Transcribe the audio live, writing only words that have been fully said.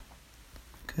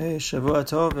Okay, Shavua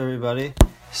Tov, everybody.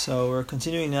 So we're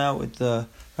continuing now with the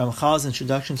Ramchal's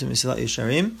introduction to Mesilat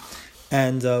Yesharim,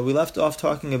 and we left off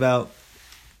talking about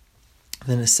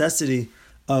the necessity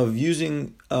of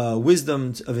using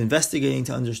wisdom, of investigating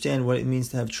to understand what it means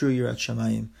to have true Yirat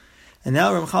Shamayim. And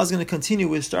now Ramchal is going to continue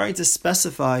with starting to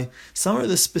specify some of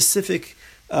the specific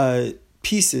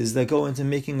pieces that go into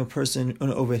making a person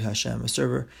an Oved Hashem, a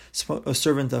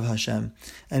servant of Hashem.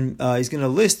 And he's going to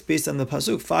list, based on the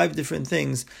Pasuk, 5 different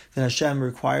things that Hashem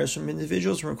requires from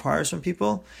individuals, requires from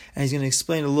people, and he's going to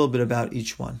explain a little bit about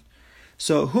each one.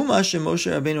 So, Humash Moshe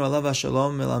Rabbeinu alav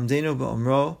shalom melamdenu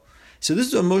ba'omro. So this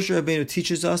is what Moshe Rabbeinu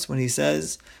teaches us when he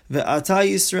says, Ve'ata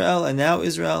Yisrael, and now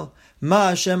Israel, Ma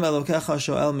Hashem Elokecha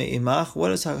shoel me'imach. What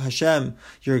does Hashem,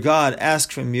 your God,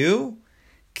 ask from you?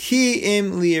 Ki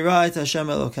im li'ira et Hashem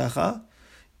Elokecha,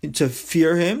 to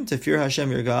fear Him, to fear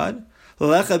Hashem your God.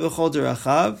 L'lecha b'chol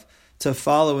derachav, to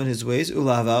follow in His ways.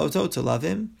 U'la'avaoto, to love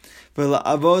Him.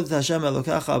 Ve'la'avod Hashem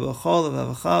Elokecha b'chol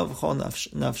levavecha v'chol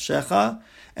nafshecha,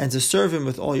 and to serve Him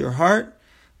with all your heart,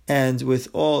 and with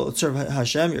all, serve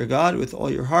Hashem your God with all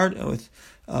your heart and with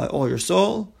all your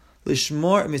soul.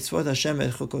 Lishmor mitzvot Hashem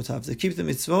et chukotav, to keep the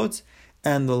mitzvot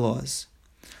and the laws.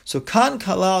 So kan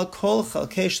kalal kol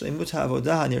chalkei shleimut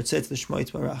ha'avodah hanirtzet lishmo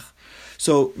yitbarach.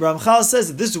 So Ramchal says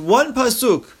that this one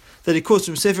pasuk that he quotes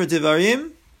from Sefer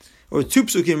Devarim, or 2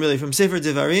 psukim really from Sefer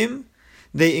Devarim,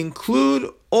 they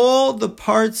include all the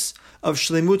parts of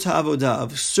shleimut ha'avodah,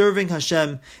 of serving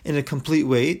Hashem in a complete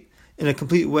way,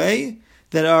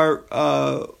 that are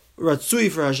ratzui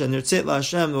for Hashem, nirtzet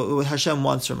la'Hashem, what Hashem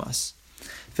wants from us.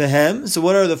 Fehem, so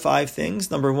what are the 5 things?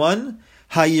 Number 1,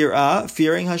 ha'yirah,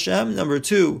 fearing Hashem. Number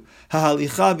 2,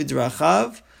 ha'halicha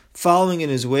b'drachav, following in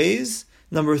His ways.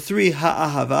 Number 3,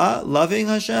 ha'ahava, loving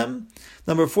Hashem.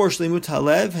 Number 4, shlimut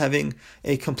halev, having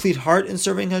a complete heart in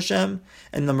serving Hashem.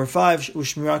 And number 5,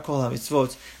 u'shmirat kol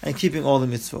ha'mitzvot, and keeping all the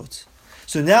mitzvot.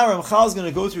 So now Ramchal is going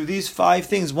to go through these 5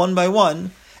 things one by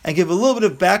one, and give a little bit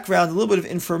of background, a little bit of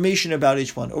information about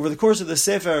each one. Over the course of the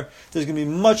Sefer, there's going to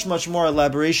be much, much more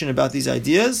elaboration about these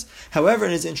ideas. However,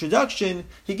 in his introduction,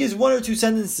 he gives 1 or 2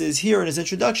 sentences here. In his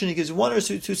introduction, he gives 1 or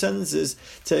 2 sentences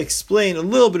to explain a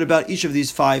little bit about each of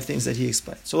these 5 things that he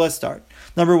explained. So let's start.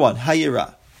 Number 1,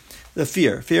 hayira, the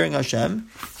fearing Hashem.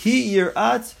 Hi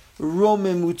yirat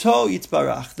romemuto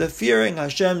yitbarach, the fearing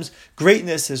Hashem's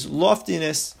greatness, His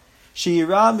loftiness.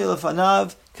 She'yira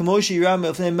milafanav,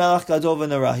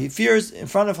 he fears in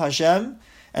front of Hashem,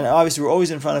 and obviously we're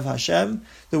always in front of Hashem,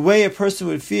 the way a person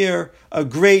would fear a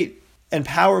great and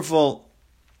powerful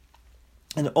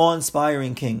and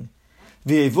awe-inspiring king.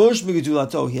 He has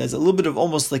a little bit of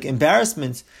almost like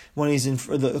embarrassment when he's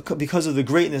because of the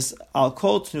greatness.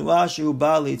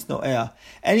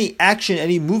 Any action,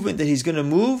 any movement that he's going to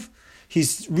move, he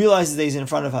realizes that he's in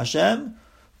front of Hashem.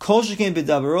 And all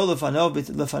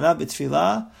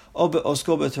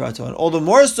the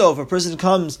more so if a person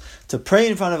comes to pray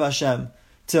in front of Hashem,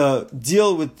 to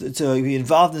be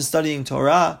involved in studying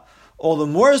Torah, all the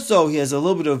more so he has a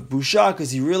little bit of busha because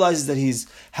he realizes that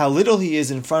how little he is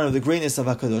in front of the greatness of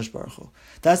HaKadosh Baruch Hu.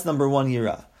 That's number 1,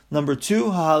 yira. Number 2,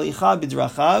 ha'halicha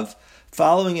b'drachav,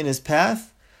 following in His path.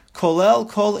 Kolel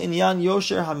kol inyan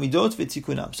yosher hamidot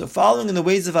v'tikunam. So following in the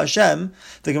ways of Hashem,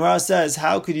 the Gemara says,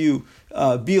 how could you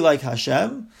be like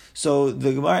Hashem? So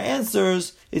the Gemara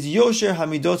answers, it's yosher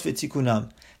hamidot v'tikunam,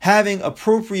 having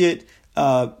appropriate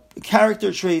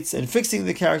character traits and fixing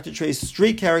the character traits,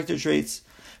 straight character traits.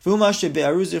 This is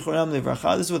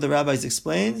what the rabbis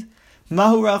explained.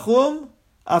 Mahu rachum,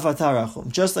 Avata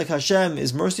rachum. Just like Hashem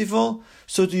is merciful,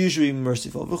 so too you should be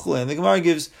merciful. And the Gemara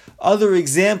gives other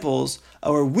examples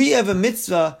where we have a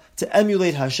mitzvah to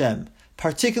emulate Hashem,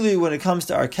 particularly when it comes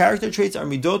to our character traits, our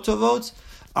midot tovot.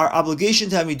 Our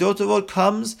obligation to have midot tovot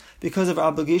comes because of our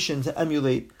obligation to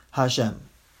emulate Hashem.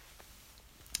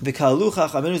 V'kalu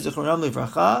chachamenu zichronam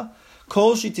livracha,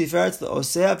 kol shi tiferet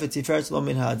le'oseh v'tiferet lo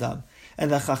min ha'adam. And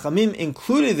the chachamim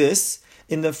included this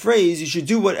in the phrase, you should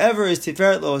do whatever is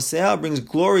tiferet lo oseh, brings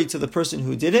glory to the person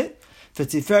who did it,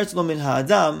 v'tiferet lo min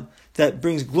ha'adam, that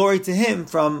brings glory to him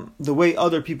from the way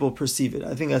other people perceive it.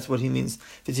 I think that's what he means,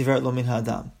 v'tiferet lo min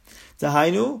ha'adam.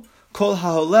 Dahainu, kol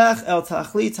ha'olech el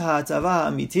tachlit ha'atava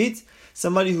ha'amitit,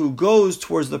 somebody who goes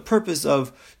towards the purpose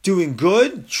of doing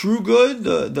good, true good,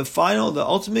 the final, the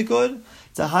ultimate good.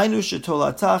 Dahainu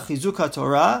shetolata chizuk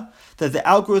ha'torah, that the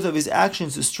outgrowth of his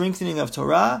actions is strengthening of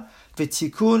Torah,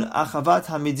 v'tikun achavat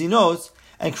hamidinot,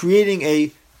 and creating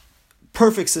a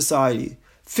perfect society,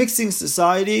 fixing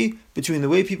society between the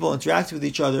way people interact with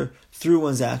each other through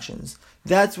one's actions.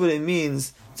 That's what it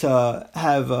means to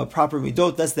have proper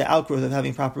midot. That's the outgrowth of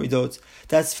having proper midot.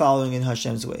 That's following in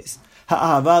Hashem's ways.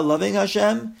 ha'ahava, loving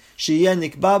Hashem, sheyeh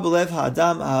nikba b'lev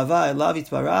ha'adam ahava elav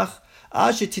yitbarach,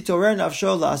 ad shetitorer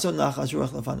nafsho la'asot nachas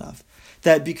ruach lefanav.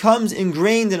 That becomes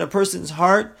ingrained in a person's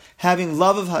heart, having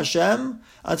love of Hashem,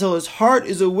 until his heart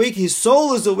is awake, his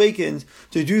soul is awakened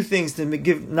to do things to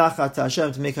give nachat to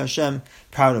Hashem, to make Hashem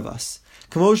proud of us.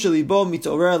 Just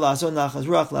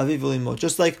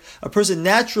like a person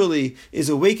naturally is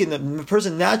awakened, a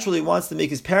person naturally wants to make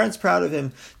his parents proud of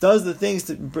him, does the things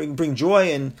to bring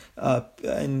joy and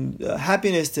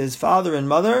happiness to his father and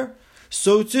mother,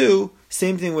 so too,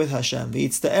 same thing with Hashem. And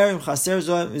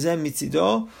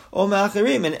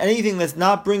anything that's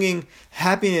not bringing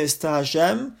happiness to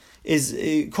Hashem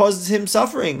it causes him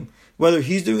suffering, whether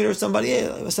he's doing it or somebody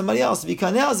else.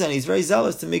 He's very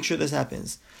zealous to make sure this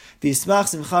happens. Anything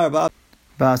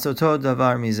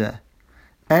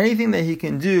that he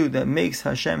can do that makes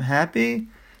Hashem happy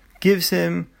gives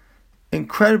him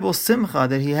incredible simcha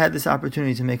that he had this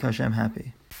opportunity to make Hashem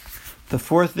happy. The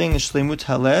fourth thing is shleimut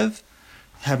halev,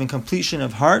 having completion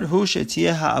of heart. Hu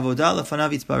shetiyeh ha'avodah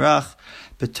lefanav yitbarach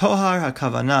betohar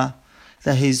hakavana,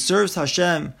 that he serves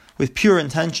Hashem with pure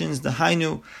intentions.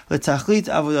 Dahainu letachlit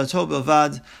avodato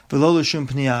belvad v'lo l'shum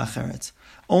pniya acheret,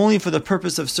 only for the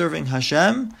purpose of serving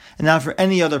Hashem and not for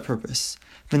any other purpose.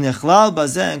 V'nechlal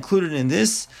bazeh, included in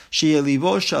this, sheyeh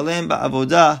libo shalem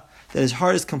ba'avodah, that his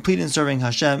heart is complete in serving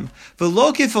Hashem.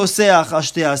 V'lo kifoseach al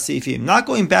shtei ha'seifim, not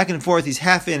going back and forth, he's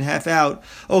half in, half out.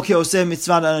 Okay, oseh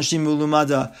mitzvah anashim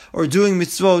ulumada, or doing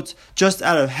mitzvot just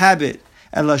out of habit.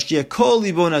 And lashtiya kol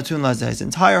libo natun lazeh, his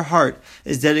entire heart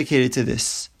is dedicated to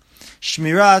this.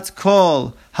 Shmirat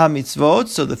kol ha-mitzvot,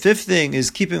 so the fifth thing is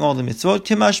keeping all the mitzvot,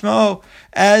 kimashma'o,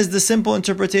 as the simple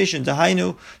interpretation,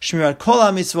 dahainu, shmirat kol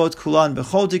ha-mitzvot kulan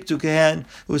bechol diktukehen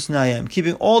usnayem,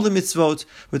 keeping all the mitzvot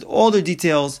with all their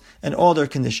details and all their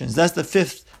conditions. That's the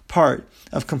fifth part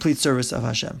of complete service of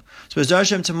Hashem. So as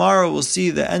Hashem, tomorrow we'll see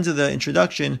the end of the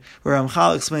introduction where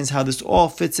Ramchal explains how this all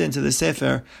fits into the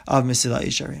Sefer of Mesilat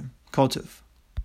Yesharim. Kol Tuv.